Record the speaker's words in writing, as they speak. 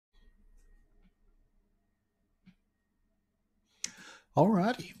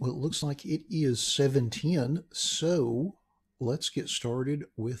Alrighty, well, it looks like it is 7:10, so let's get started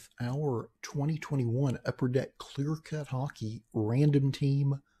with our 2021 Upper Deck Clear Cut Hockey Random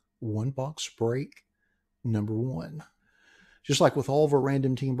Team One Box Break number 1. Just like with all of our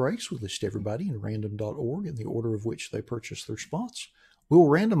random team breaks, we list everybody in random.org in the order of which they purchase their spots. We'll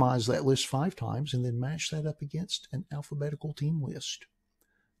randomize that list 5 times and then match that up against an alphabetical team list.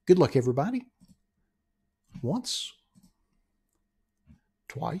 Good luck, everybody. Once,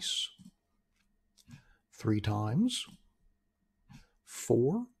 twice, 3 times,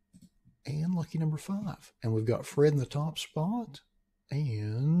 4, and lucky number 5. And we've got Fred in the top spot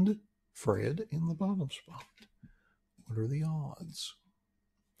and Fred in the bottom spot. What are the odds?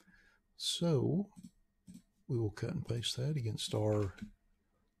 So we will cut and paste that against our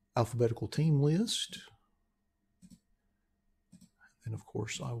alphabetical team list. And of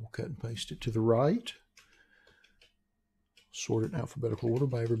course, I will cut and paste it to the right. Sort it in alphabetical order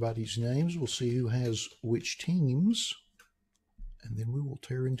by everybody's names. We'll see who has which teams. And then we will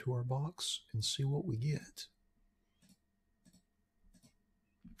tear into our box and see what we get.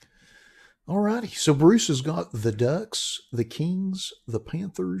 Alrighty, so Bruce has got the Ducks, the Kings, the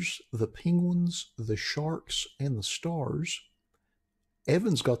Panthers, the Penguins, the Sharks, and the Stars.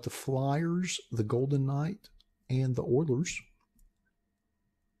 Evan's got the Flyers, the Golden Knight, and the Oilers.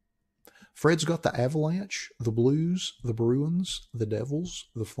 Fred's got the Avalanche, the Blues, the Bruins, the Devils,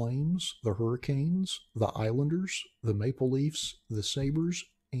 the Flames, the Hurricanes, the Islanders, the Maple Leafs, the Sabres,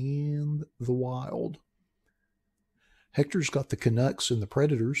 and the Wild. Hector's got the Canucks and the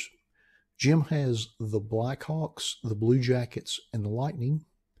Predators. Jim has the Blackhawks, the Blue Jackets, and the Lightning.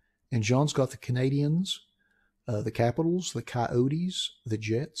 And John's got the Canadiens, the Capitals, the Coyotes, the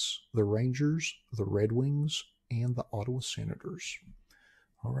Jets, the Rangers, the Red Wings, and the Ottawa Senators.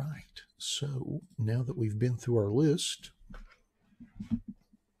 All right, so now that we've been through our list,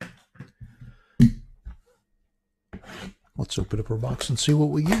 let's open up our box and see what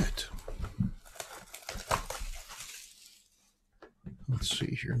we get. Let's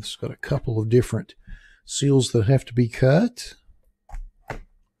see here. It's got a couple of different seals that have to be cut.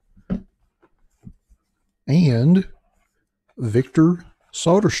 And Victor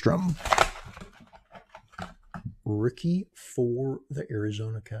Soderstrom, rookie for the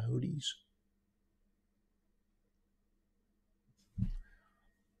Arizona Coyotes.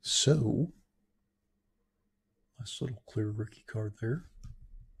 So, nice little clear rookie card there.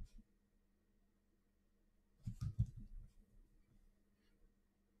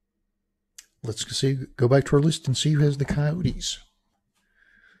 Let's go back to our list and see who has the Coyotes.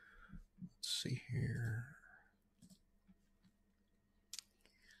 Let's see here.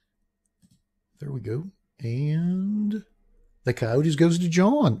 There we go. And the Coyotes goes to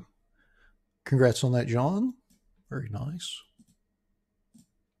John. Congrats on that, John. Very nice.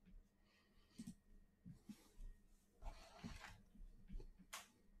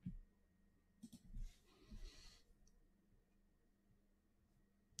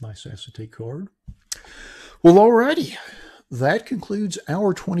 Nice acetate card. Well, alrighty. That concludes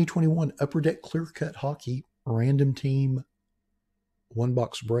our 2021 Upper Deck Clear Cut Hockey Random Team One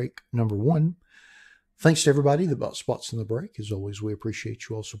Box Break number 1. Thanks to everybody that bought spots in the break. As always, we appreciate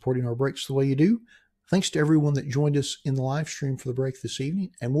you all supporting our breaks the way you do. Thanks to everyone that joined us in the live stream for the break this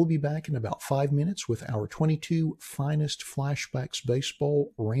evening. And we'll be back in about 5 minutes with our 22 Finest Flashbacks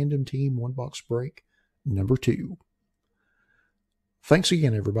Baseball Random Team One Box Break number 2. Thanks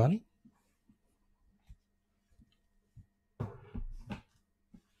again, everybody.